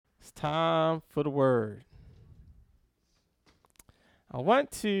Time for the word. I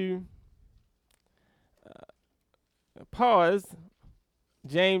want to pause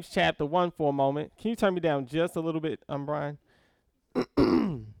James chapter 1 for a moment. Can you turn me down just a little bit, Brian?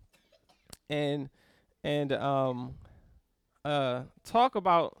 and talk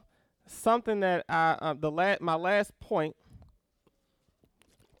about something that my last point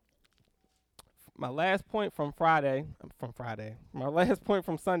from Friday, my last point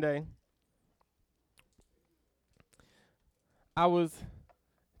from Sunday. I was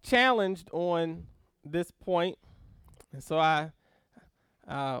challenged on this point, and so I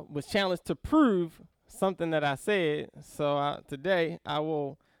was challenged to prove something that I said. So today I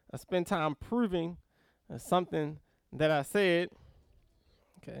will spend time proving something that I said.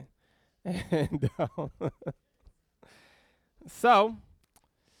 Okay, and so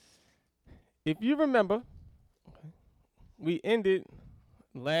if you remember, we ended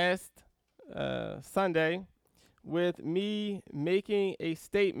last Sunday with me making a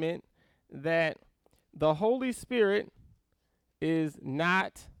statement that the Holy Spirit is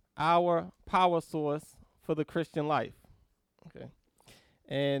not our power source for the Christian life. Okay.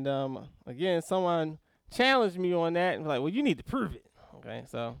 And again, someone challenged me on that and was like, well, you need to prove it. Okay.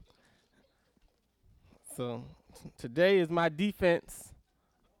 So today is my defense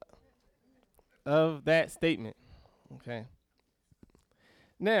of that statement. Okay.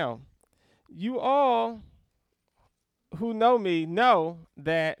 Now, you all who know me know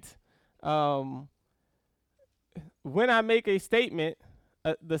that when I make a statement,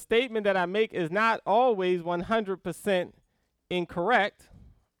 the statement that I make is not always 100% incorrect,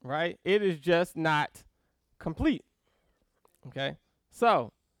 right? It is just not complete. Okay?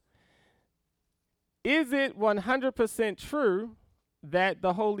 So, is it 100% true that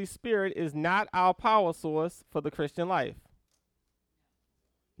the Holy Spirit is not our power source for the Christian life?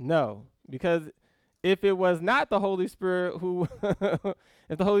 No, because if it was not the Holy Spirit who,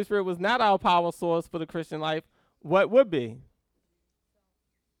 if the Holy Spirit was not our power source for the Christian life, what would be?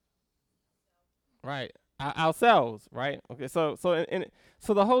 Right, ourselves, right? Okay, so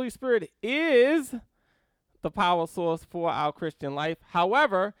the Holy Spirit is the power source for our Christian life.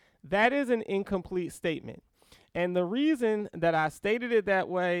 However, that is an incomplete statement, and the reason that I stated it that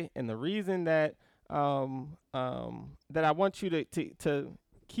way, and the reason that that I want you to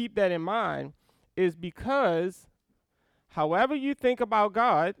keep that in mind is because however you think about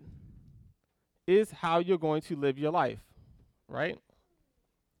God is how you're going to live your life, right?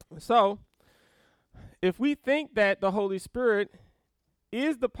 So, if we think that the Holy Spirit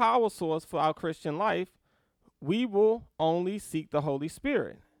is the power source for our Christian life, we will only seek the Holy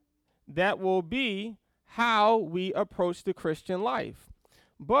Spirit. That will be how we approach the Christian life.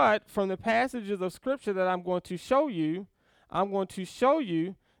 But from the passages of Scripture that I'm going to show you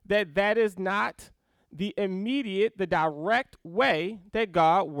that that is not the immediate, the direct way that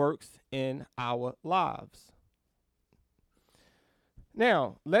God works in our lives.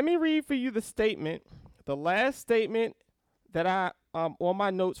 Now, let me read for you the statement, the last statement that I on my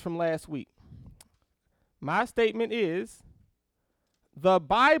notes from last week. My statement is, the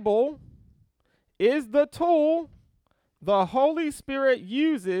Bible is the tool the Holy Spirit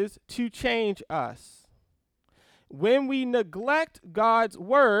uses to change us. When we neglect God's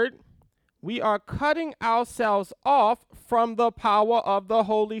word, we are cutting ourselves off from the power of the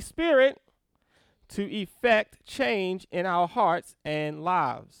Holy Spirit to effect change in our hearts and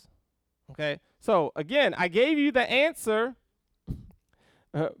lives. Okay, so again, I gave you the answer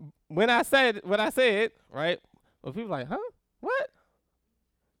when I said what I said, right? Well, people were like, huh? What?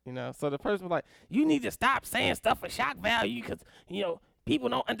 You know, so the person was like, you need to stop saying stuff for shock value because, you know, people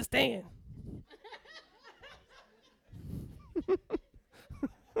don't understand.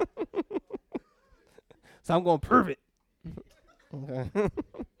 So I'm going to prove it. Okay. All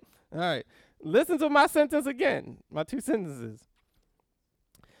right. Listen to my sentence again, my two sentences.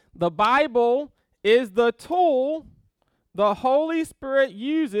 The Bible is the tool the Holy Spirit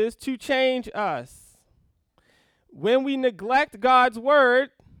uses to change us. When we neglect God's word,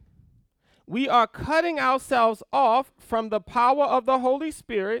 we are cutting ourselves off from the power of the Holy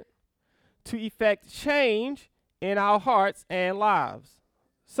Spirit to effect change in our hearts and lives.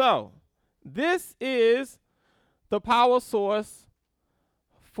 So, this is the power source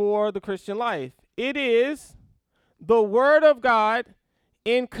for the Christian life. It is the Word of God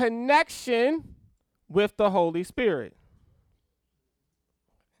in connection with the Holy Spirit.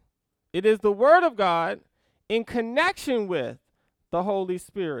 It is the Word of God in connection with the Holy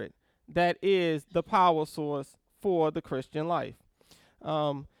Spirit that is the power source for the Christian life.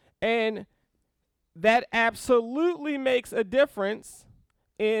 And that absolutely makes a difference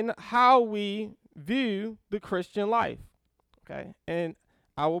in how we view the Christian life. Okay, and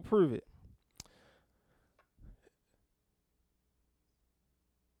I will prove it.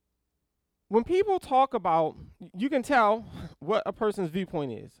 When people talk about, you can tell what a person's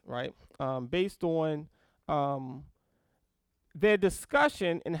viewpoint is, right? Based on their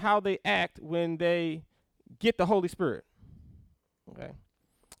discussion and how they act when they get the Holy Spirit. Okay,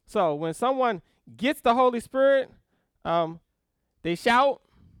 so when someone gets the Holy Spirit, they shout,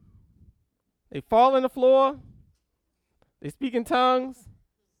 they fall on the floor, they speak in tongues.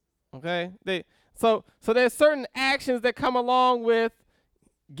 Okay, so there's certain actions that come along with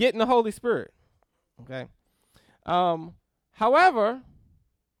getting the Holy Spirit. Okay. However,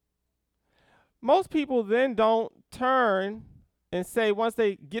 most people then don't turn and say once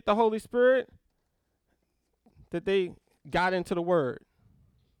they get the Holy Spirit that they got into the Word,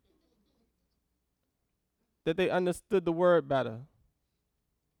 that they understood the Word better.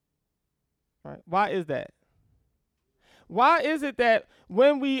 Right? Why is that? Why is it that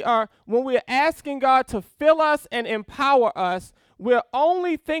when we're asking God to fill us and empower us, we're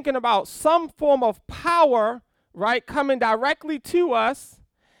only thinking about some form of power, right, coming directly to us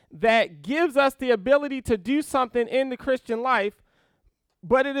that gives us the ability to do something in the Christian life,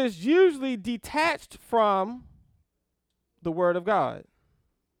 but it is usually detached from the Word of God?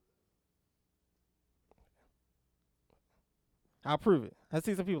 I'll prove it. I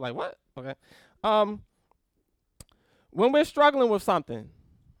see some people like, what? Okay. When we're struggling with something,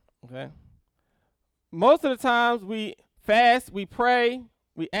 okay, most of the times we fast, we pray,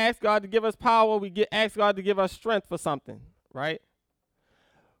 we ask God to give us power, ask God to give us strength for something, right?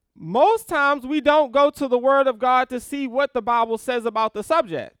 Most times we don't go to the Word of God to see what the Bible says about the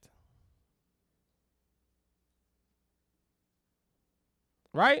subject.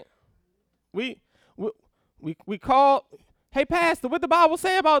 Right? We call, hey, Pastor, what the Bible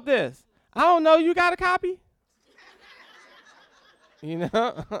say about this? I don't know, you got a copy? You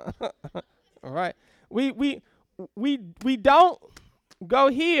know? All right. We don't go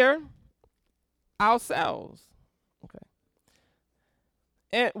here ourselves. Okay.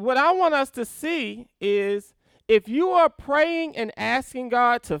 And what I want us to see is if you are praying and asking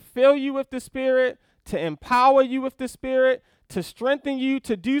God to fill you with the Spirit, to empower you with the Spirit, to strengthen you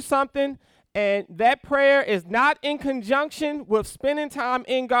to do something, and that prayer is not in conjunction with spending time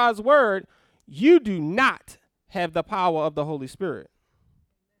in God's Word, you do not have the power of the Holy Spirit.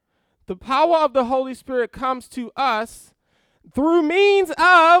 The power of the Holy Spirit comes to us through means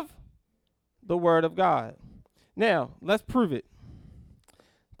of the Word of God. Now, let's prove it.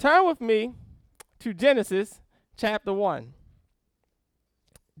 Turn with me to Genesis chapter 1.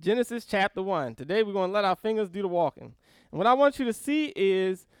 Genesis chapter 1. Today we're going to let our fingers do the walking. And what I want you to see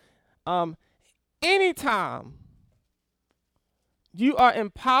is anytime you are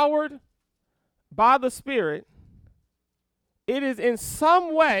empowered by the Spirit, it is in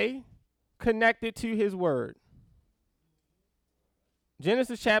some way connected to His Word.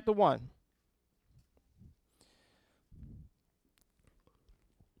 Genesis chapter 1.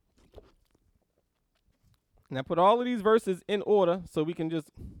 Now put all of these verses in order so we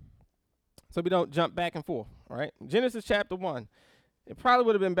don't jump back and forth, all right? Genesis chapter 1. It probably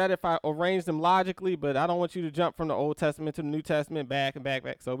would have been better if I arranged them logically, but I don't want you to jump from the Old Testament to the New Testament, back and back.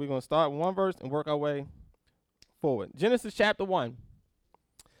 So we're going to start with one verse and work our way forward. Genesis chapter 1.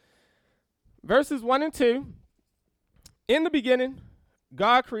 Verses 1 and 2. In the beginning,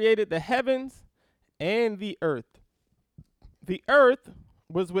 God created the heavens and the earth. The earth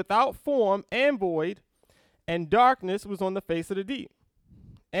was without form and void, and darkness was on the face of the deep.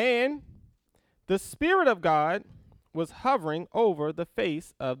 And the Spirit of God was hovering over the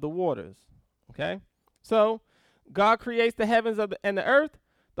face of the waters. Okay? So, God creates the heavens and the earth.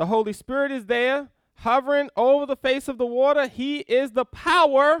 The Holy Spirit is there, hovering over the face of the water. He is the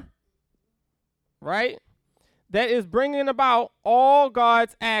power, right, that is bringing about all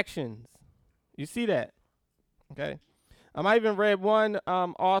God's actions. You see that? Okay? I even read one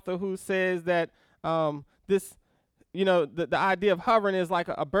author who says that this, the idea of hovering is like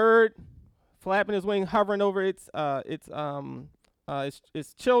a bird flapping his wing, hovering over its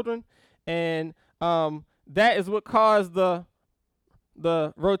children, and that is what caused the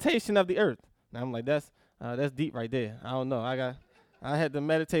rotation of the earth. Now I'm like, that's deep right there. I don't know. I had to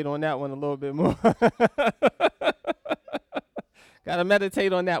meditate on that one a little bit more. Got to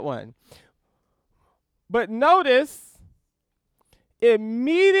meditate on that one. But notice,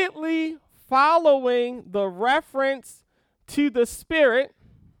 immediately following the reference to the Spirit,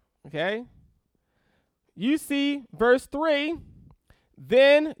 okay, you see verse 3,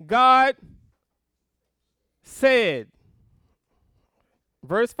 then God said.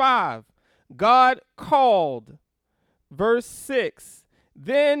 Verse 5, God called. Verse 6,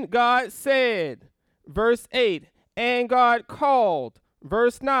 then God said. Verse 8, and God called.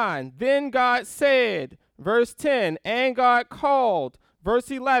 Verse 9, then God said. Verse 10, and God called.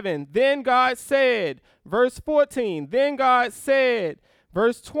 Verse 11, then God said. Verse 14, then God said.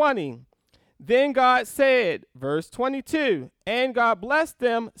 Verse 20, then God said. Verse 22, and God blessed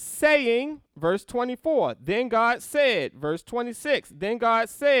them, saying. Verse 24, then God said. Verse 26, then God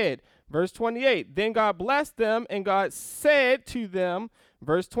said. Verse 28, then God blessed them, and God said to them.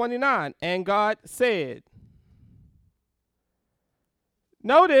 Verse 29, and God said.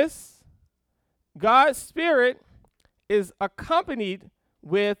 Notice, God's Spirit is accompanied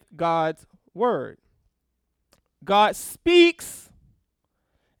with God's word. God speaks,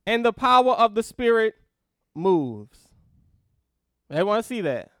 and the power of the Spirit moves. Everyone see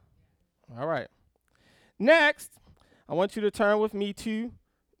that? All right. Next, I want you to turn with me to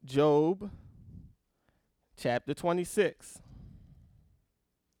Job chapter 26.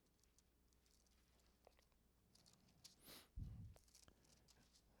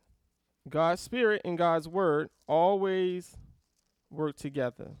 God's Spirit and God's word always work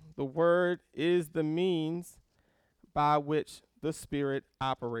together. The word is the means by which the Spirit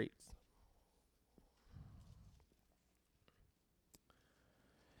operates.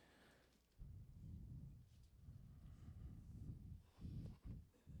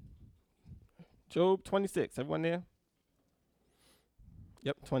 Job 26. Everyone there?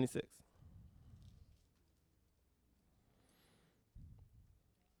 Yep, 26.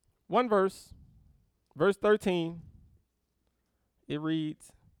 One verse, verse 13, it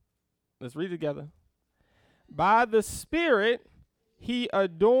reads, let's read it together. By the Spirit he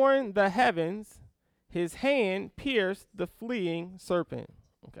adorned the heavens, his hand pierced the fleeing serpent.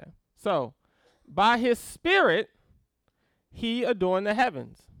 Okay, so by his Spirit he adorned the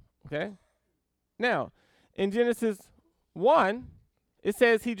heavens. Okay, now in Genesis 1, it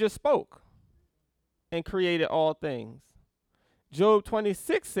says he just spoke and created all things. Job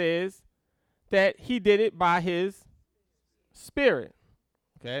 26 says that he did it by his Spirit.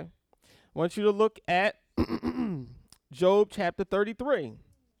 Okay, I want you to look at Job chapter 33.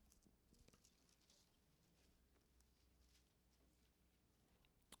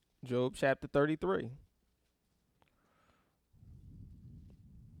 Job chapter 33.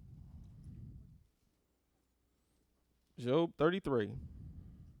 Job 33.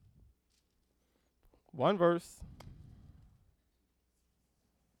 One verse.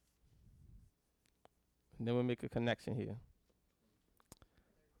 And then we'll make a connection here.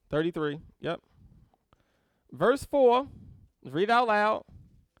 33. Yep. Verse 4. Read out loud.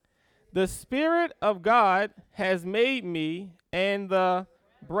 The Spirit of God has made me, and the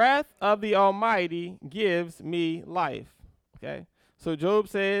breath of the Almighty gives me life. Okay. So Job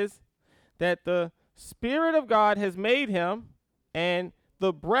says that the Spirit of God has made him, and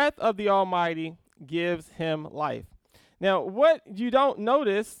the breath of the Almighty gives him life. Now, what you don't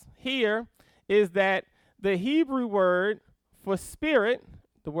notice here is that the Hebrew word for spirit,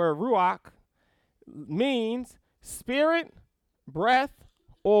 the word ruach, means spirit, breath,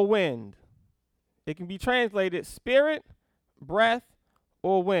 or wind. It can be translated spirit, breath,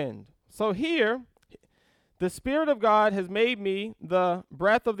 or wind. So here, the Spirit of God has made me, the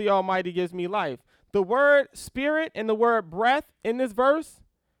breath of the Almighty gives me life. The word spirit and the word breath in this verse,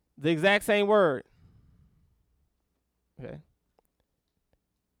 the exact same word. Okay.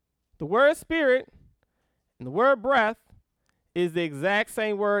 The word spirit and the word breath is the exact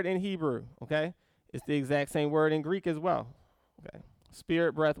same word in Hebrew. Okay. It's the exact same word in Greek as well. Okay.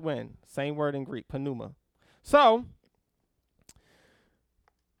 Spirit, breath, wind. Same word in Greek, pneuma. So,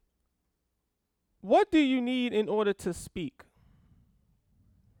 what do you need in order to speak?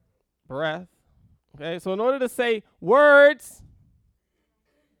 Breath. Okay, so in order to say words,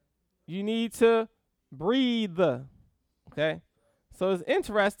 you need to breathe. Okay, so it's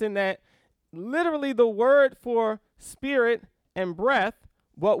interesting that literally the word for spirit and breath,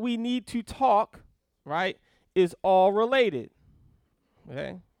 what we need to talk, right, is all related.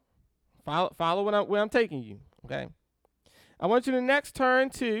 Okay, follow where I'm taking you. Okay, I want you to next turn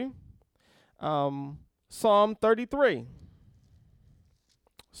to Psalm 33.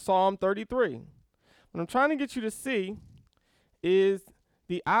 Psalm 33. What I'm trying to get you to see is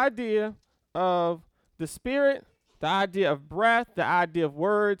the idea of the spirit, the idea of breath, the idea of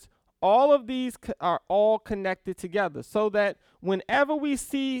words. All of these are all connected together, so that whenever we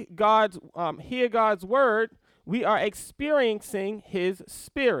see hear God's word, we are experiencing His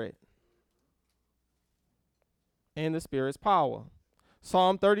Spirit and the Spirit's power.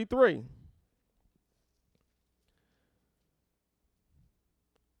 Psalm 33.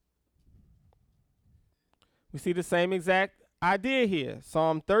 We see the same exact idea here.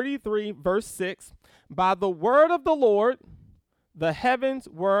 Psalm 33, verse 6. By the word of the Lord, the heavens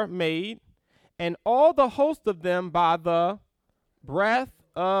were made, and all the host of them by the breath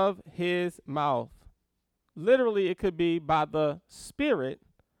of his mouth. Literally, it could be by the spirit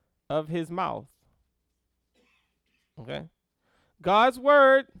of his mouth. Okay? God's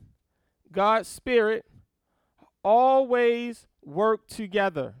word, God's spirit always work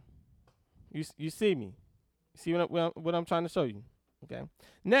together. You see me? See what I'm trying to show you? Okay.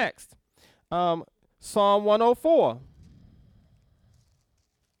 Next, Psalm 104.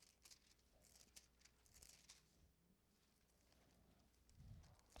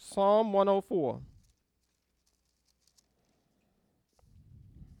 Psalm 104.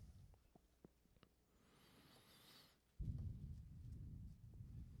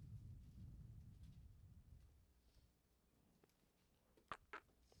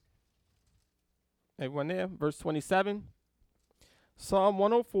 Everyone there? Verse 27. Psalm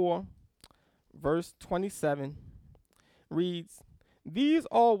 104, verse 27 reads, These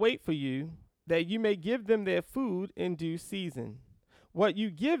all wait for you, that you may give them their food in due season. What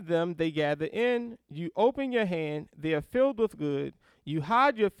you give them, they gather in. You open your hand, they are filled with good. You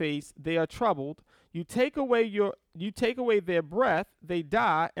hide your face, they are troubled. You take away their breath, they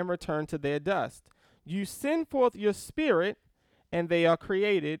die and return to their dust. You send forth your spirit, and they are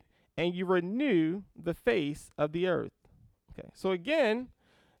created, and you renew the face of the earth. Okay, so again,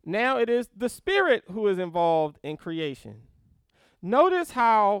 now it is the spirit who is involved in creation. Notice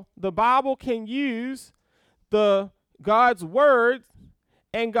how the Bible can use the God's word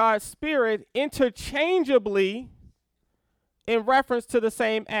and God's spirit interchangeably in reference to the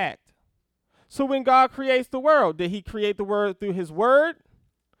same act. So when God creates the world, did he create the world through his word,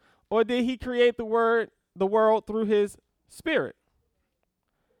 or did he create the world through his spirit?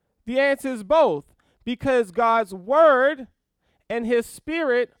 The answer is both, because God's word and his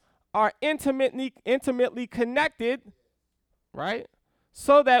spirit are intimately connected, right?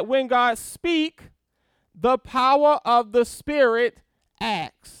 So that when God speaks, the power of the spirit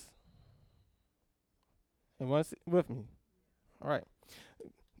acts. Everyone with me? All right.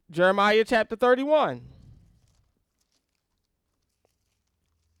 Jeremiah chapter 31.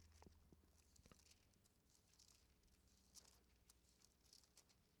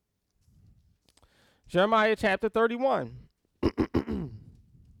 Jeremiah chapter 31.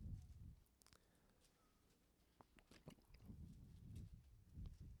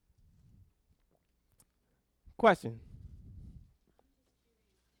 Question.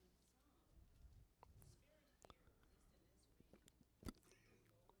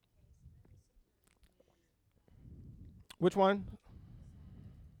 Which one?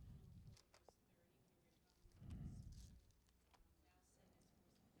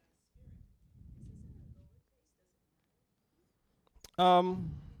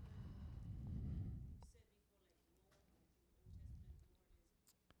 Um,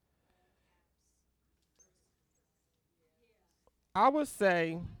 I would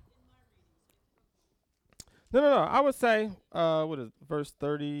say, no. I would say, what is verse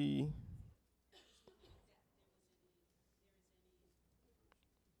 30?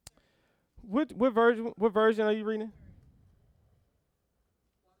 What version are you reading?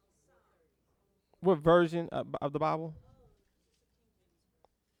 What version of the Bible?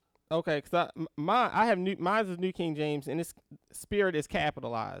 Okay, cause I have mine is New King James, and its spirit is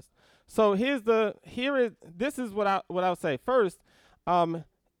capitalized. So this is what I would say. First,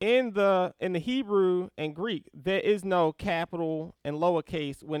 in the Hebrew and Greek, there is no capital and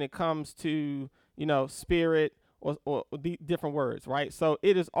lowercase when it comes to spirit or the different words, right? So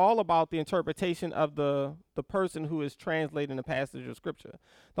it is all about the interpretation of the person who is translating the passage of scripture.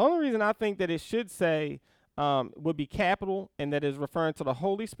 The only reason I think that it should say would be capital and that is referring to the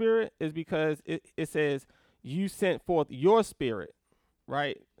Holy Spirit is because it says you sent forth your spirit,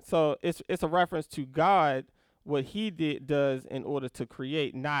 right? So it's a reference to God, what he does in order to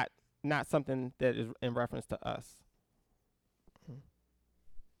create, not something that is in reference to us.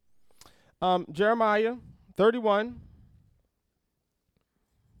 Jeremiah 31.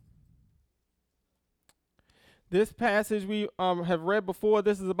 This passage we have read before.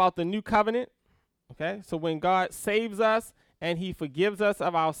 This is about the new covenant. Okay, so when God saves us and he forgives us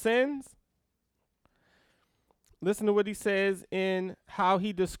of our sins, listen to what he says in how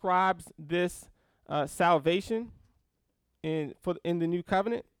he describes this salvation in the new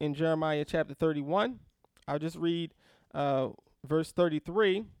covenant in Jeremiah chapter 31. I'll just read verse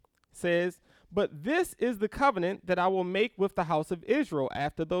 33. Says, "But this is the covenant that I will make with the house of Israel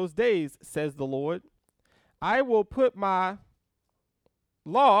after those days, says the Lord. I will put my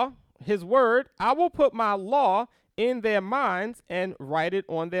law," his word, I will put my law in their minds and write it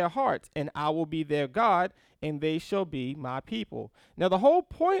on their hearts, and I will be their God, and they shall be my people. Now, the whole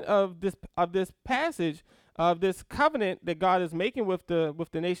point of this passage, of this covenant that God is making with the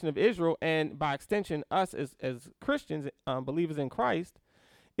nation of Israel, and by extension us as Christians, believers in Christ,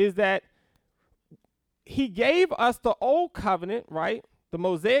 is that he gave us the old covenant, right? The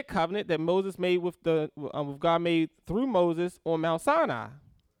Mosaic covenant that Moses made with God made through Moses on Mount Sinai.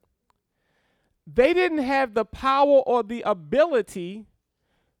 They didn't have the power or the ability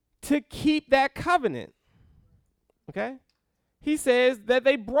to keep that covenant. Okay? He says that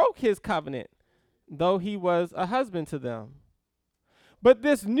they broke his covenant, though he was a husband to them. But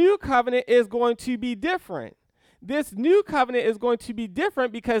this new covenant is going to be different. This new covenant is going to be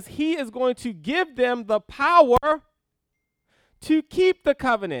different because he is going to give them the power to keep the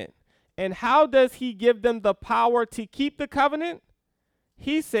covenant. And how does he give them the power to keep the covenant?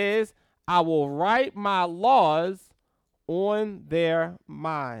 He says, I will write my laws on their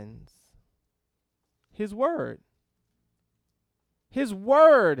minds. His word. His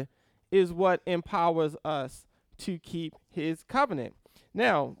word is what empowers us to keep his covenant.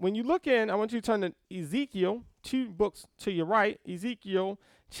 Now, when you look in, I want you to turn to Ezekiel, 2 books to your right, Ezekiel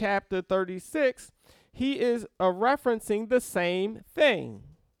chapter 36. He is referencing the same thing,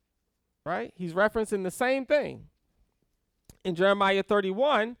 right? He's referencing the same thing. In Jeremiah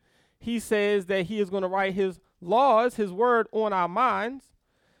 31, he says that he is going to write his laws, his word on our minds.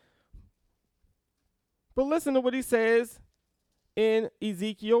 But listen to what he says in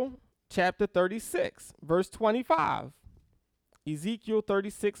Ezekiel chapter 36, verse 25. Ezekiel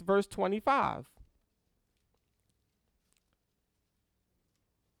 36, verse 25.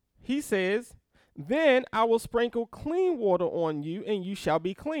 He says, then I will sprinkle clean water on you, and you shall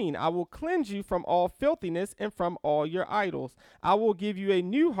be clean. I will cleanse you from all filthiness and from all your idols. I will give you a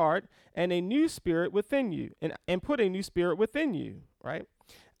new heart and a new spirit within you, and put a new spirit within you, right?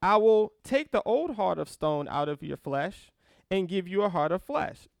 I will take the old heart of stone out of your flesh and give you a heart of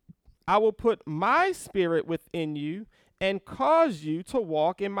flesh. I will put my spirit within you and cause you to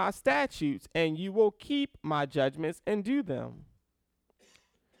walk in my statutes, and you will keep my judgments and do them.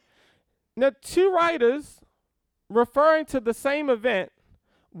 Now, 2 writers referring to the same event.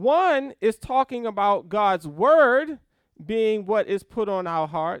 One is talking about God's word being what is put on our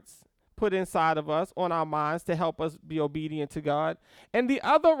hearts, put inside of us, on our minds to help us be obedient to God. And the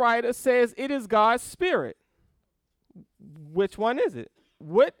other writer says it is God's spirit. Which one is it?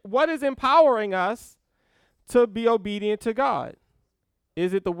 What is empowering us to be obedient to God?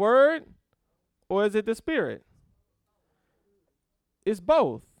 Is it the word or is it the spirit? It's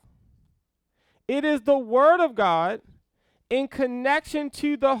both. It is the word of God in connection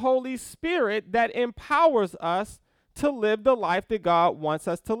to the Holy Spirit that empowers us to live the life that God wants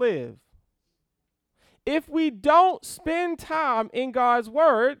us to live. If we don't spend time in God's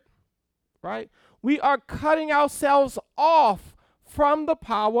word, right, we are cutting ourselves off from the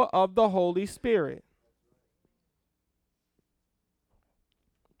power of the Holy Spirit.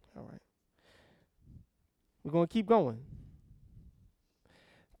 All right. We're going to keep going.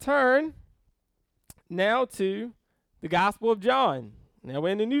 Turn now to the Gospel of John. Now we're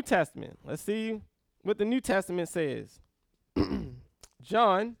in the New Testament. Let's see what the New Testament says.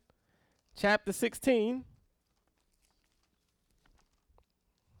 John chapter 16.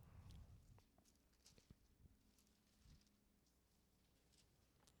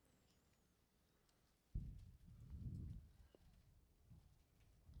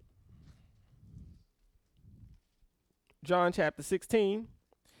 John chapter 16.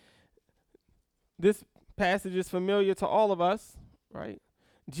 This passage is familiar to all of us, right?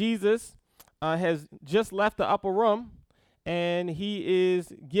 Jesus has just left the upper room, and he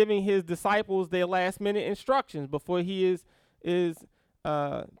is giving his disciples their last-minute instructions before he is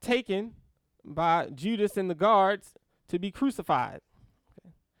taken by Judas and the guards to be crucified.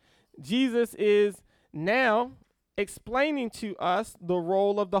 Okay. Jesus is now explaining to us the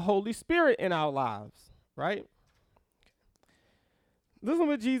role of the Holy Spirit in our lives, right? Listen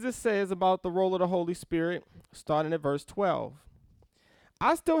to what Jesus says about the role of the Holy Spirit, starting at verse 12.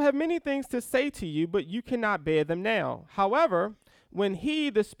 I still have many things to say to you, but you cannot bear them now. However, when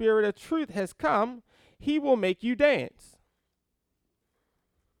he, the Spirit of truth, has come, he will make you dance.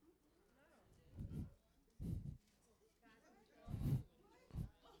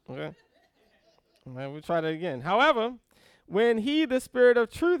 Okay. All right, we'll try that again. However, when he, the Spirit of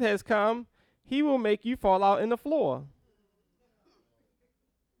truth, has come, he will make you fall out in the floor.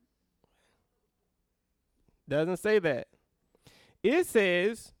 Doesn't say that. It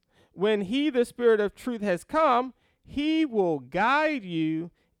says, when he, the Spirit of truth, has come, he will guide you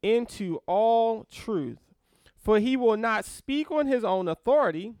into all truth. For he will not speak on his own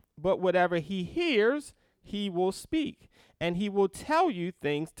authority, but whatever he hears, he will speak, and he will tell you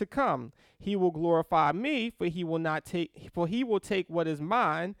things to come. He will glorify me, for he will take what is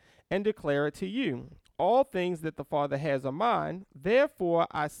mine and declare it to you. All things that the Father has are mine. Therefore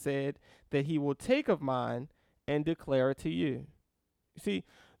I said that he will take of mine and declare it to you. You see,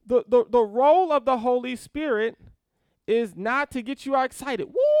 the role of the Holy Spirit is not to get you all excited.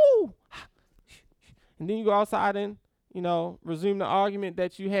 Woo! And then you go outside and, resume the argument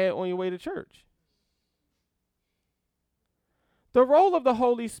that you had on your way to church. The role of the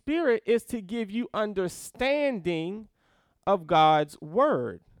Holy Spirit is to give you understanding of God's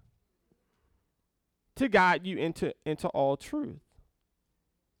word, to guide you into all truth.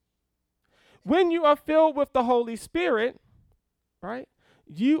 When you are filled with the Holy Spirit, right,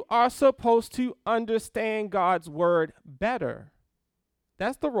 you are supposed to understand God's word better.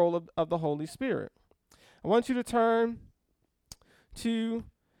 That's the role of the Holy Spirit. I want you to turn to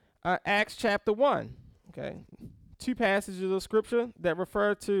Acts chapter 1, okay? 2 passages of scripture that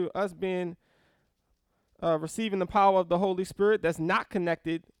refer to us being receiving the power of the Holy Spirit that's not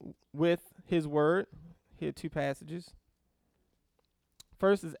connected with his word. Here are 2 passages.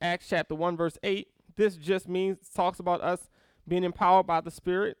 First is Acts chapter 1, verse 8. This just talks about us being empowered by the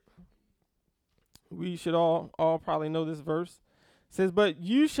Spirit. We should all probably know this verse. It says, "But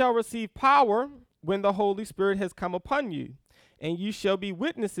you shall receive power when the Holy Spirit has come upon you, and you shall be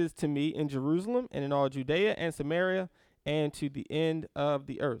witnesses to me in Jerusalem and in all Judea and Samaria and to the end of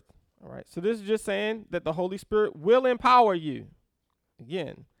the earth." All right. So this is just saying that the Holy Spirit will empower you.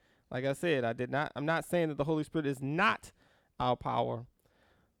 Again, like I said, I'm not saying that the Holy Spirit is not our power,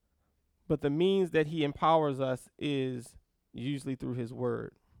 but the means that he empowers us is usually through his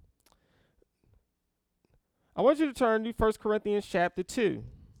word. I want you to turn to 1 Corinthians chapter 2.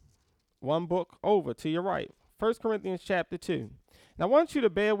 One book over to your right. 1 Corinthians chapter 2. Now I want you to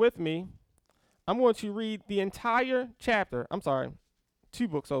bear with me. I'm going to read the entire chapter. I'm sorry, 2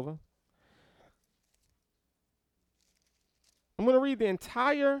 books over. I'm going to read the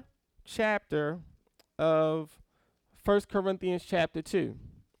entire chapter of 1 Corinthians chapter 2.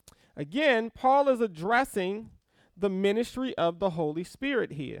 Again, Paul is addressing the ministry of the Holy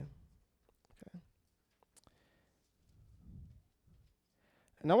Spirit here. Okay.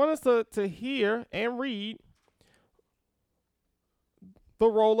 And I want us to hear and read the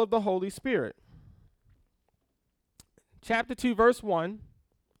role of the Holy Spirit. Chapter 2, verse 1,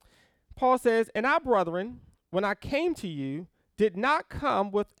 Paul says, "And I, brethren, when I came to you, did not come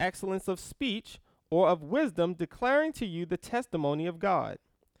with excellence of speech or of wisdom, declaring to you the testimony of God.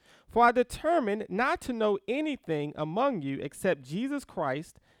 For I determined not to know anything among you except Jesus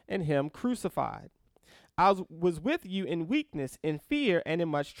Christ and him crucified. I was with you in weakness, in fear, and in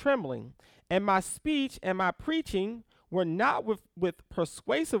much trembling. And my speech and my preaching were not with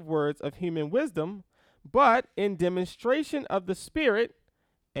persuasive words of human wisdom, but in demonstration of the Spirit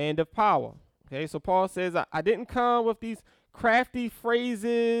and of power." Okay, so Paul says, I didn't come with these crafty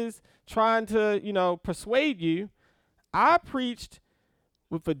phrases trying to, persuade you. I preached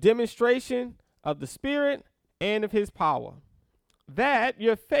with a demonstration of the Spirit and of his power. That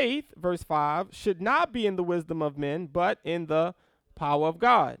your faith, verse 5, should not be in the wisdom of men, but in the power of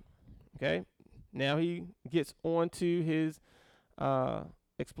God. Okay, now he gets on to his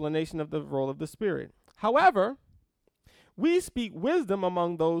explanation of the role of the Spirit. "However, we speak wisdom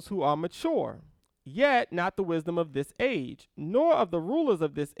among those who are mature, yet not the wisdom of this age, nor of the rulers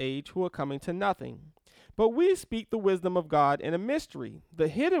of this age who are coming to nothing. But we speak the wisdom of God in a mystery, the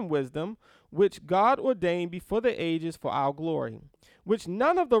hidden wisdom which God ordained before the ages for our glory, which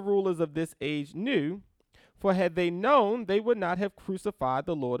none of the rulers of this age knew, for had they known, they would not have crucified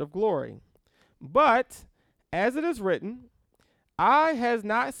the Lord of glory. But, as it is written, eye has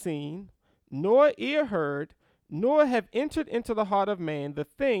not seen, nor ear heard, nor have entered into the heart of man the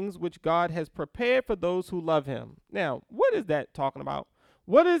things which God has prepared for those who love him." Now, what is that talking about?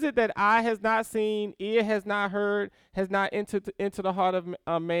 What is it that eye has not seen, ear has not heard, has not entered into the heart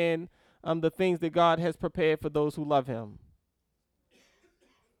of man, the things that God has prepared for those who love him?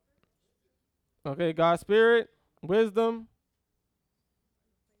 Okay, God's Spirit, wisdom,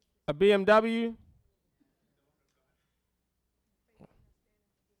 a BMW.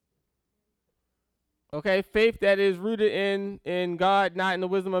 Okay, faith that is rooted in God, not in the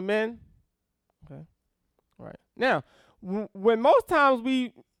wisdom of men. Okay, all right. Now, when most times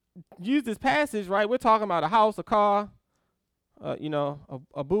we use this passage, right, we're talking about a house, a car,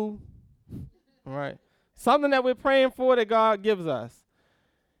 a boo, all right, something that we're praying for that God gives us.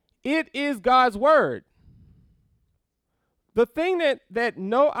 It is God's word. The thing that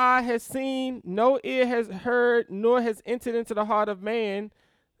no eye has seen, no ear has heard, nor has entered into the heart of man,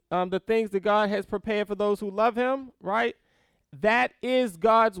 the things that God has prepared for those who love him, right? That is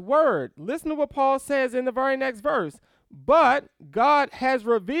God's word. Listen to what Paul says in the very next verse. But God has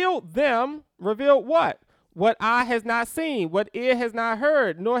revealed what? What eye has not seen, what ear has not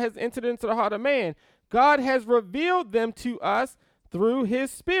heard, nor has entered into the heart of man. God has revealed them to us through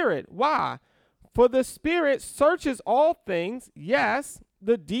his Spirit. Why? For the Spirit searches all things, yes,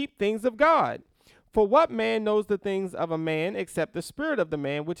 the deep things of God. For what man knows the things of a man except the spirit of the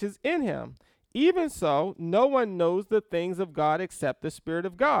man which is in him? Even so, no one knows the things of God except the Spirit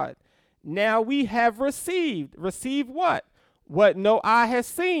of God. Now we have received what? What no eye has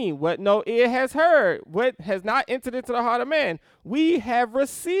seen, what no ear has heard, what has not entered into the heart of man. We have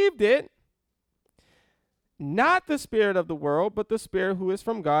received it, not the spirit of the world, but the Spirit who is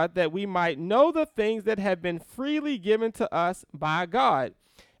from God, that we might know the things that have been freely given to us by God.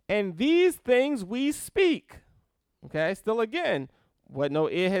 And these things we speak. Okay, still again, what no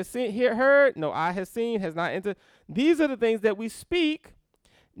ear has seen, heard, no eye has seen, has not entered. These are the things that we speak,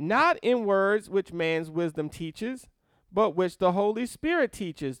 not in words which man's wisdom teaches, but which the Holy Spirit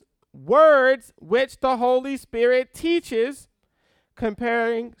teaches. Words which the Holy Spirit teaches,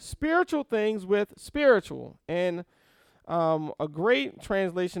 comparing spiritual things with spiritual. And a great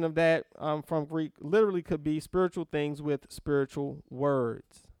translation of that from Greek literally could be spiritual things with spiritual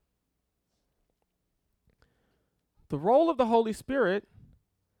words. The role of the Holy Spirit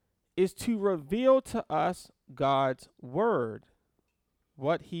is to reveal to us God's word,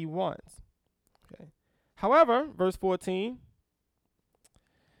 what he wants. Okay. However, verse 14,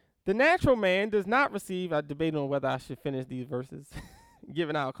 the natural man does not receive, I debated on whether I should finish these verses,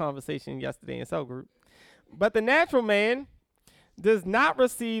 given our conversation yesterday in cell group, but the natural man does not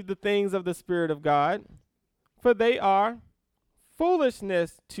receive the things of the Spirit of God, for they are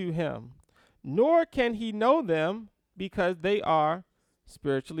foolishness to him, nor can he know them because they are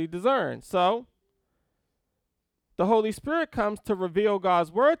spiritually discerned. So, the Holy Spirit comes to reveal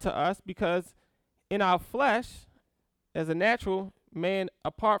God's word to us because in our flesh, as a natural man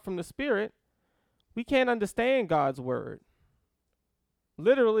apart from the Spirit, we can't understand God's word.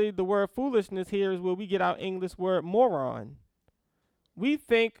 Literally, the word foolishness here is where we get our English word moron. We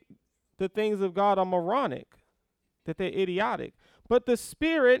think the things of God are moronic, that they're idiotic. But the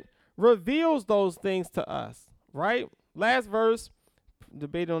Spirit reveals those things to us, right? Last verse,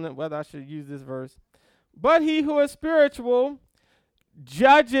 debate on it, whether I should use this verse. But he who is spiritual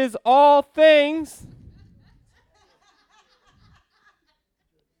judges all things.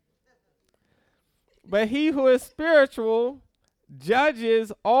 But he who is spiritual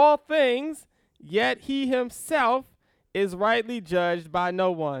judges all things, yet he himself is rightly judged by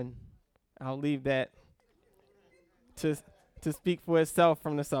no one. I'll leave that to speak for itself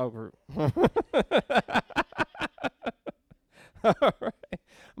from the cell group. All right.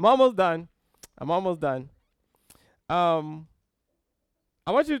 I'm almost done. I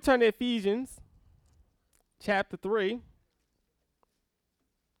want you to turn to Ephesians chapter 3.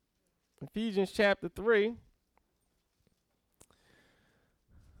 Ephesians chapter 3.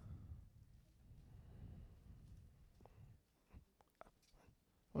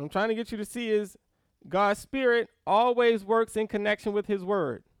 What I'm trying to get you to see is God's Spirit always works in connection with his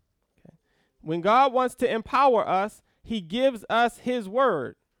word. Okay. When God wants to empower us, he gives us his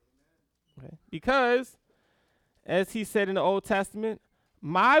word. Okay. Because, as he said in the Old Testament,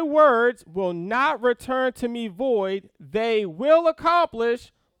 my words will not return to me void. They will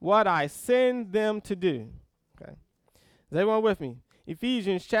accomplish what I send them to do. Okay. Is everyone with me?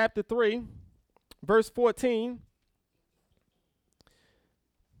 Ephesians chapter 3, verse 14.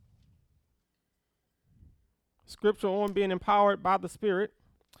 Scripture on being empowered by the Spirit.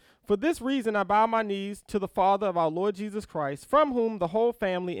 For this reason I bow my knees to the Father of our Lord Jesus Christ, from whom the whole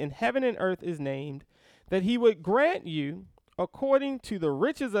family in heaven and earth is named, that he would grant you, according to the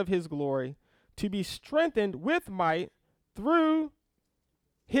riches of his glory, to be strengthened with might through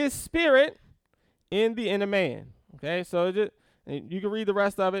his Spirit in the inner man. Okay, so you can read the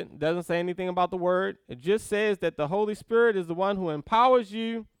rest of it. It doesn't say anything about the word. It just says that the Holy Spirit is the one who empowers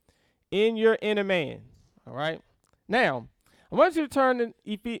you in your inner man. All right. Now, I want you to turn to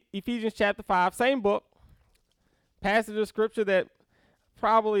Ephesians chapter 5, same book, passage of scripture that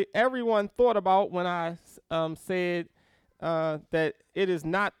probably everyone thought about when I said that it is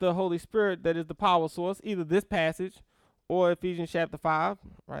not the Holy Spirit that is the power source, either this passage or Ephesians chapter 5,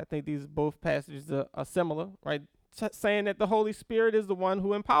 right? I think these both passages are similar, right? Saying that the Holy Spirit is the one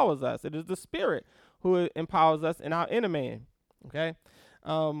who empowers us. It is the Spirit who empowers us in our inner man, okay?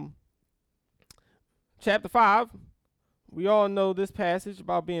 Chapter 5, We all know this passage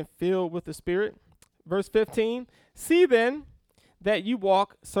about being filled with the Spirit. Verse 15, see then that you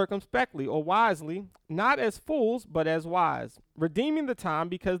walk circumspectly or wisely, not as fools, but as wise, redeeming the time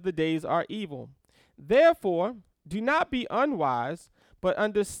because the days are evil. Therefore, do not be unwise, but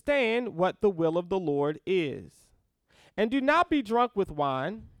understand what the will of the Lord is. And do not be drunk with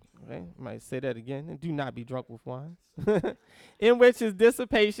wine. Okay, I might say that again. And do not be drunk with wine, in which is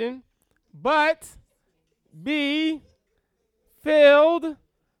dissipation, but be filled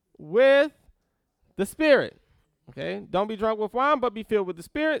with the Spirit. Okay, don't be drunk with wine, but be filled with the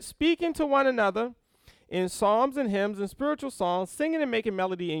Spirit, speaking to one another in psalms and hymns and spiritual songs, singing and making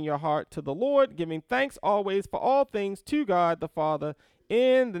melody in your heart to the Lord, giving thanks always for all things to God the Father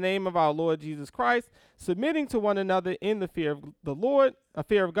in the name of our Lord Jesus Christ, submitting to one another in the fear of the Lord, a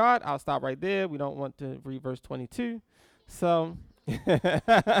fear of God. I'll stop right there. We don't want to read verse 22. So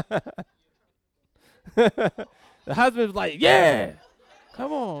the husband's like, yeah,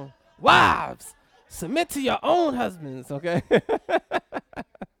 come on, wives, submit to your own husbands, okay?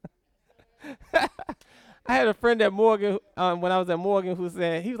 I had a friend at Morgan, when I was at Morgan, who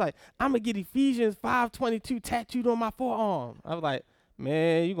said, he was like, I'm going to get Ephesians 5:22 tattooed on my forearm. I was like,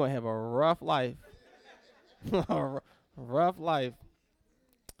 man, you're going to have a rough life. Rough life.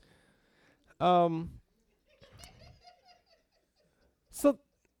 So,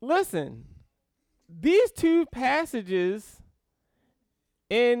 listen. These two passages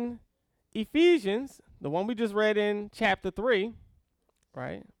in Ephesians, the one we just read in chapter 3,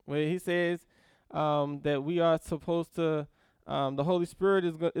 right, where he says that we are supposed to, the Holy Spirit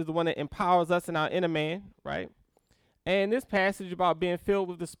is the one that empowers us in our inner man, right? And this passage about being filled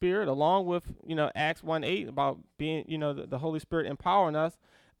with the Spirit, along with, Acts 1:8, about being, the Holy Spirit empowering us,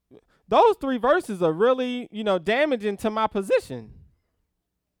 those three verses are really, damaging to my position.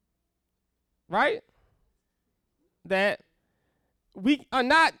 Right? That we are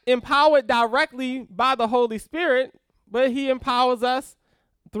not empowered directly by the Holy Spirit, but he empowers us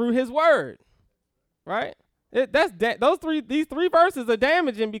through his word. Right? These three verses are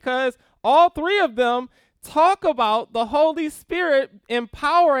damaging because all three of them talk about the Holy Spirit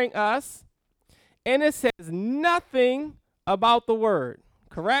empowering us, and it says nothing about the word.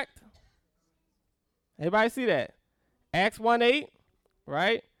 Correct? Everybody see that? Acts 1:8,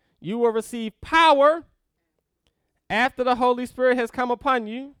 right? You will receive power after the Holy Spirit has come upon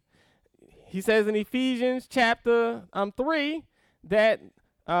you. He says in Ephesians chapter 3 that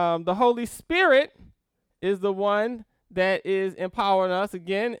the Holy Spirit is the one that is empowering us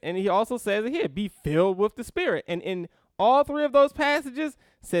again. And he also says it here, be filled with the Spirit. And in all three of those passages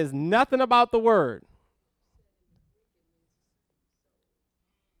says nothing about the word.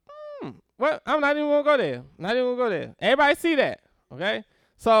 Well, I'm not even going to go there. Not even going to go there. Everybody see that, okay?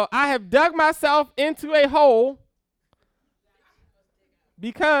 So I have dug myself into a hole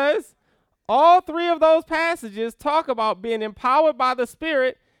because all three of those passages talk about being empowered by the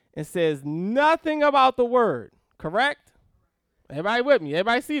Spirit and says nothing about the word. Correct? Everybody with me?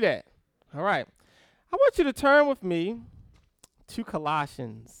 Everybody see that? All right. I want you to turn with me to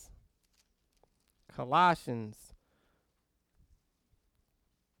Colossians. Colossians.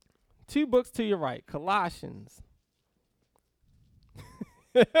 2 books to your right. Colossians.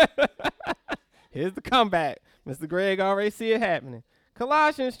 Here's the comeback. Mr. Greg already see it happening.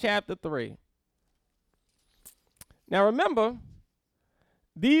 Colossians chapter 3. Now remember,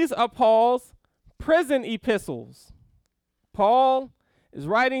 these are Paul's prison epistles. Paul is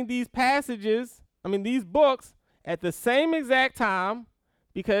writing these these books at the same exact time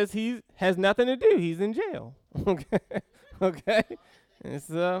because he has nothing to do. He's in jail. Okay. And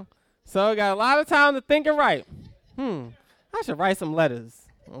so I got a lot of time to think and write. I should write some letters.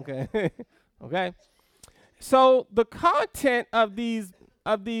 Okay. Okay. So the content of these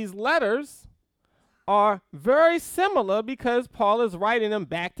letters are very similar because Paul is writing them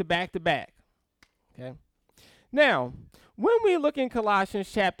back to back to back. Okay. Now, when we look in Colossians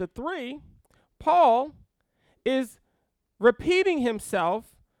chapter 3, Paul is repeating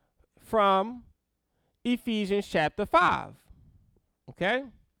himself from Ephesians chapter 5. Okay?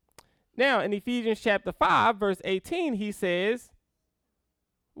 Now, in Ephesians chapter 5, verse 18, he says,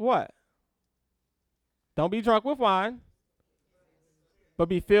 what? Don't be drunk with wine, but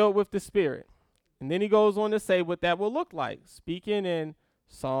be filled with the Spirit. And then he goes on to say what that will look like, speaking in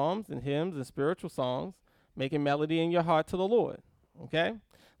psalms and hymns and spiritual songs, making melody in your heart to the Lord. Okay?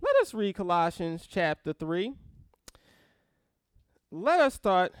 Let us read Colossians chapter 3. Let us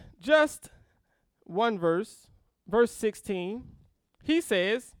start just one verse, verse 16. He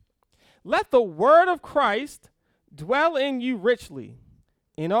says, let the word of Christ dwell in you richly,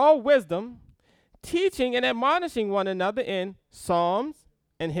 in all wisdom, teaching and admonishing one another in psalms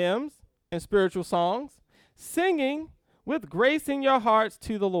and hymns and spiritual songs, singing with grace in your hearts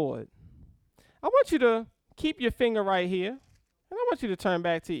to the Lord. I want you to keep your finger right here, and I want you to turn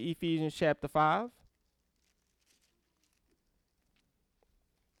back to Ephesians chapter 5.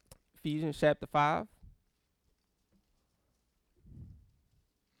 Ephesians chapter 5.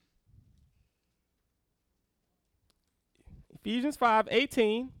 Ephesians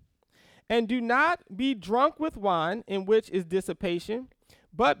 5:18. And do not be drunk with wine, in which is dissipation,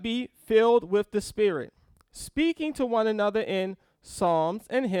 but be filled with the Spirit, speaking to one another in psalms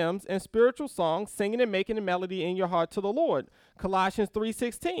and hymns and spiritual songs, singing and making a melody in your heart to the Lord. Colossians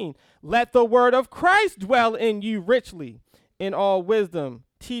 3:16. Let the word of Christ dwell in you richly, in all wisdom,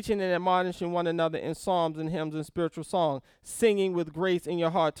 teaching and admonishing one another in psalms and hymns and spiritual songs, singing with grace in your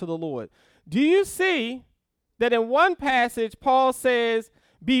heart to the Lord. Do you see that in one passage, Paul says,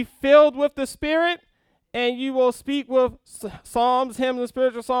 be filled with the Spirit, and you will speak with psalms, hymns, and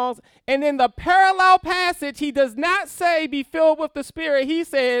spiritual songs. And in the parallel passage, he does not say be filled with the Spirit. He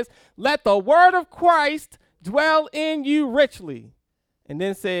says, let the word of Christ dwell in you richly. And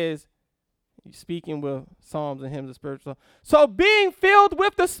then says, speaking with psalms and hymns and spiritual songs. So being filled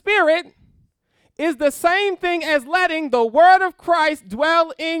with the Spirit is the same thing as letting the word of Christ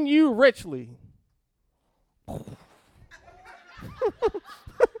dwell in you richly.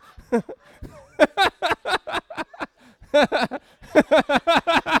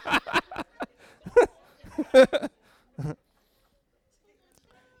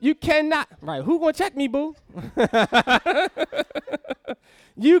 You cannot, right? Who gonna check me, boo?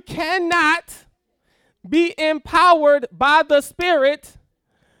 You cannot be empowered by the Spirit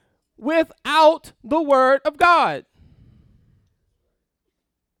without the Word of God.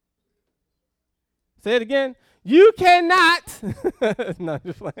 Say it again. You cannot no,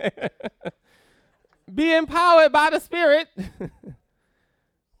 just like be empowered by the Spirit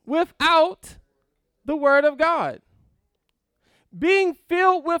without the Word of God. Being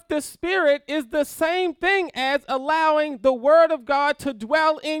filled with the Spirit is the same thing as allowing the Word of God to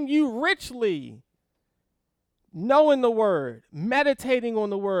dwell in you richly. Knowing the Word, meditating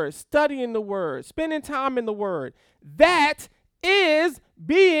on the Word, studying the Word, spending time in the Word. That is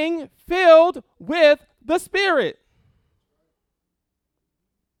being filled with the Spirit.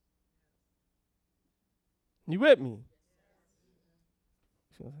 You with me?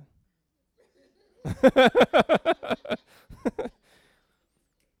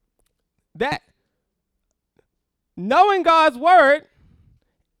 That knowing God's word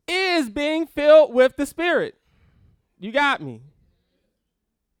is being filled with the Spirit. You got me?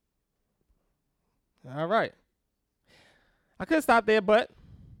 All right. I could stop there, but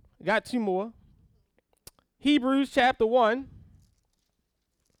I got two more. Hebrews chapter 1.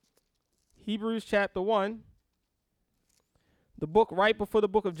 Hebrews chapter 1. The book right before the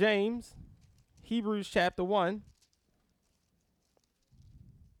book of James. Hebrews chapter 1.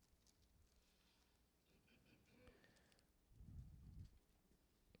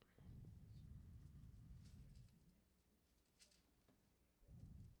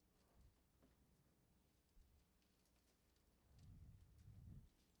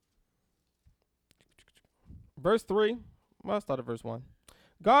 Verse 3. Well, I'll start at verse 1.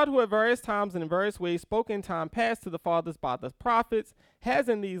 God, who at various times and in various ways spoke in time past to the fathers by the prophets, has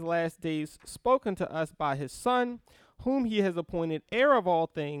in these last days spoken to us by his Son, whom he has appointed heir of all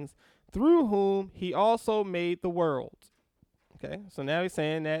things, through whom he also made the world. Okay, so now he's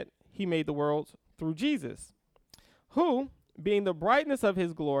saying that he made the world through Jesus, who, being the brightness of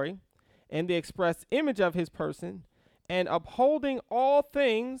his glory and the express image of his person, and upholding all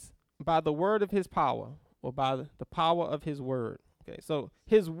things by the word of his power, or by the power of his word. Okay, so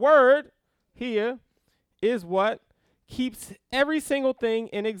his word here is what keeps every single thing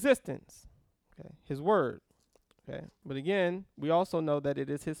in existence. Okay, his word. Okay, but again, we also know that it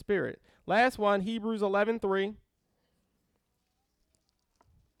is his Spirit. Last one, Hebrews 11:3.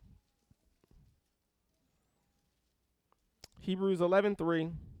 Hebrews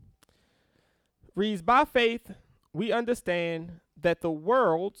 11:3 reads, by faith we understand that the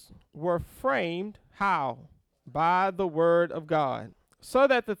worlds were framed, how? By the word of God, so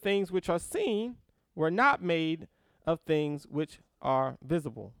that the things which are seen were not made of things which are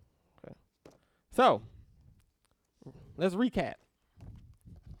visible. Okay. So, let's recap.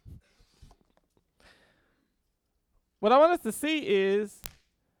 What I want us to see is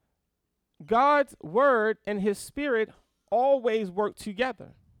God's word and his Spirit always work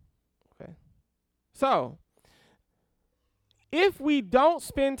together. Okay. So, if we don't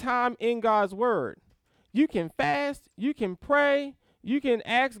spend time in God's word, you can fast, you can pray, you can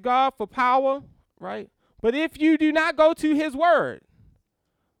ask God for power, right? But if you do not go to his word,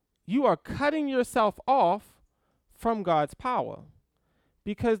 you are cutting yourself off from God's power,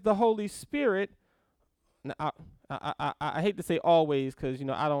 because the Holy Spirit, I hate to say always, because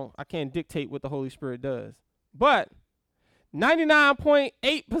I can't dictate what the Holy Spirit does, but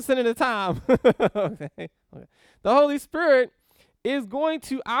 99.8% of the time, okay, the Holy Spirit is going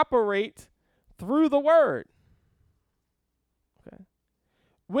to operate through the word. Okay.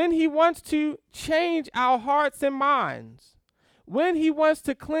 When he wants to change our hearts and minds, when he wants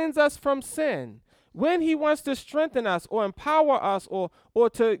to cleanse us from sin, when he wants to strengthen us or empower us or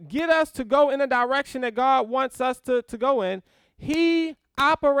to get us to go in a direction that God wants us to go in, he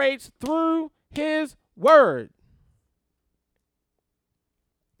operates through his word.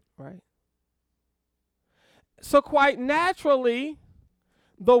 Right? So quite naturally,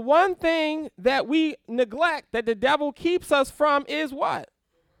 the one thing that we neglect, that the devil keeps us from, is what?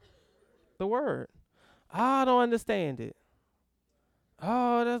 The word. I don't understand it.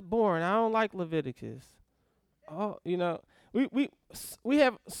 Oh, that's boring. I don't like Leviticus. Oh, we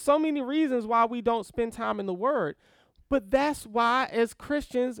have so many reasons why we don't spend time in the word. But that's why, as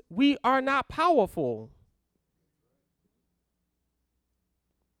Christians, we are not powerful.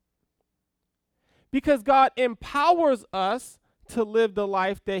 Because God empowers us to live the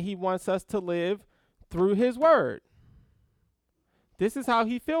life that he wants us to live through his word. This is how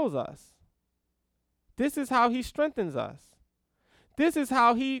he fills us. This is how he strengthens us. This is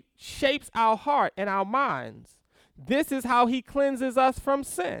how he shapes our heart and our minds. This is how he cleanses us from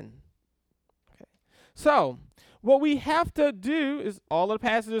sin. Okay. So, what we have to do is all of the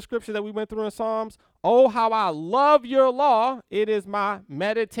passages of scripture that we went through in Psalms. Oh, how I love your law. It is my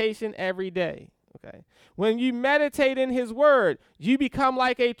meditation every day. Okay. When you meditate in his word, you become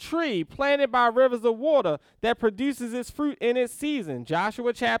like a tree planted by rivers of water that produces its fruit in its season.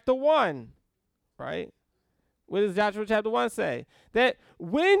 Joshua chapter 1, right? What does Joshua chapter 1 say? That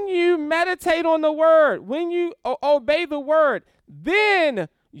when you meditate on the word, when you obey the word, then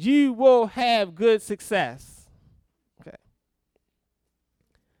you will have good success. Okay.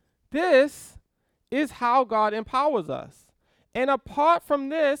 This is how God empowers us. And apart from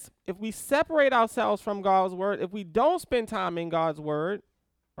this, if we separate ourselves from God's word, if we don't spend time in God's word,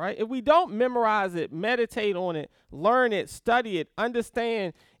 right? If we don't memorize it, meditate on it, learn it, study it,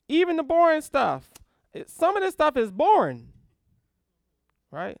 understand even the boring stuff. Some of this stuff is boring,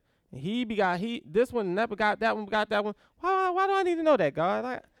 right? This one never got that one, got that one. Why do I need to know that, God?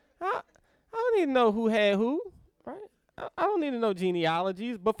 I don't need to know who had who, right? I don't need to know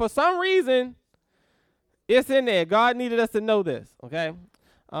genealogies, but for some reason, it's in there. God needed us to know this, okay?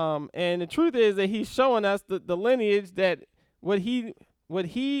 And the truth is that he's showing us the lineage that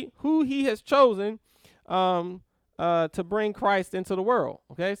who he has chosen to bring Christ into the world,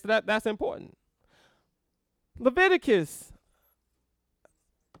 okay? So that's important. Leviticus.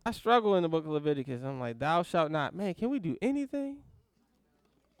 I struggle in the book of Leviticus. I'm like, thou shalt not. Man, can we do anything?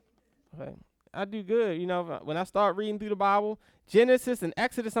 Okay. I do good. When I start reading through the Bible, Genesis and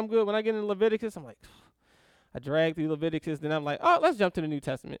Exodus, I'm good. When I get into Leviticus, I'm like, I drag through Leviticus. Then I'm like, oh, let's jump to the New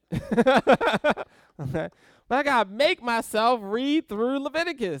Testament. Okay. But I got to make myself read through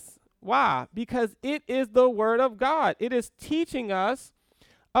Leviticus. Why? Because it is the word of God. It is teaching us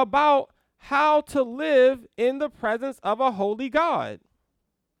about how to live in the presence of a holy God.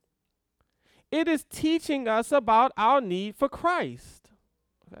 It is teaching us about our need for Christ.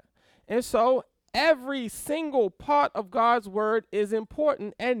 Okay. And so every single part of God's word is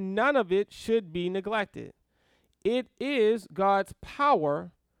important, and none of it should be neglected. It is God's power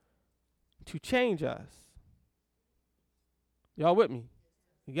to change us. Y'all with me?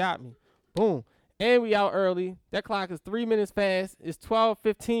 You got me. Boom. And we out early. That clock is 3 minutes fast. It's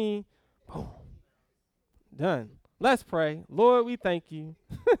 12:15. Boom. Done. Let's pray. Lord, we thank you.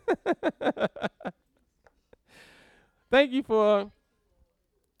 Thank you for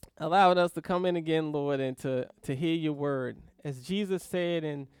allowing us to come in again, Lord, and to hear your word. As Jesus said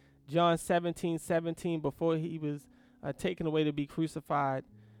in John 17:17, before he was taken away to be crucified,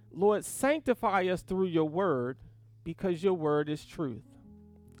 Lord, sanctify us through your word, because your word is truth.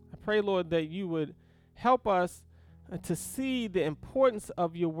 I pray, Lord, that you would help us to see the importance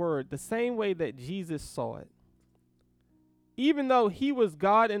of your word the same way that Jesus saw it. Even though he was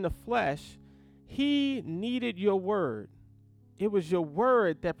God in the flesh, he needed your word. It was your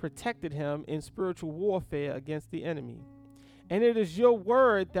word that protected him in spiritual warfare against the enemy. And it is your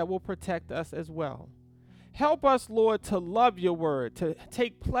word that will protect us as well. Help us, Lord, to love your word, to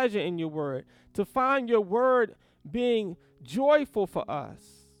take pleasure in your word, to find your word being joyful for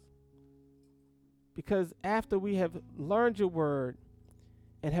us. Because after we have learned your word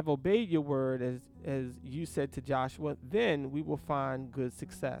and have obeyed your word, as as you said to Joshua, then we will find good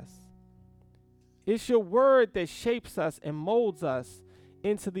success. It's your word that shapes us and molds us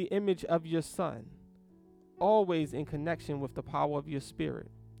into the image of your Son, always in connection with the power of your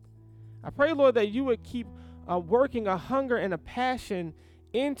Spirit. I pray, Lord, that you would keep working a hunger and a passion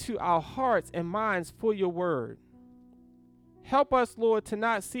into our hearts and minds for your word. Help us, Lord, to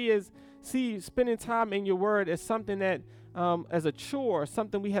not see spending time in your word as something that, as a chore,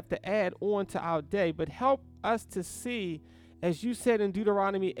 something we have to add on to our day, but help us to see, as you said in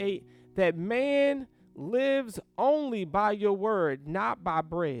Deuteronomy 8, that man lives only by your word, not by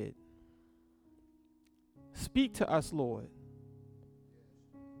bread. Speak to us, Lord.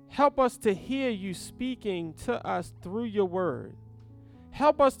 Help us to hear you speaking to us through your word.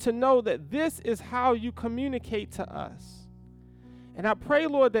 Help us to know that this is how you communicate to us. And I pray,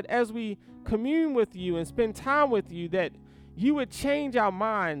 Lord, that as we commune with you and spend time with you, that you would change our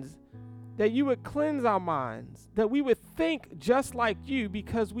minds, that you would cleanse our minds, that we would think just like you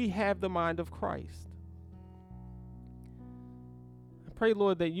because we have the mind of Christ. I pray,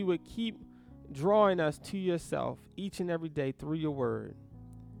 Lord, that you would keep drawing us to yourself each and every day through your word.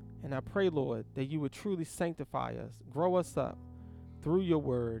 And I pray, Lord, that you would truly sanctify us, grow us up through your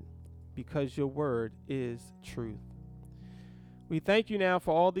word, because your word is truth. We thank you now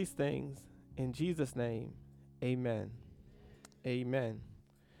for all these things. In Jesus' name, amen. Amen.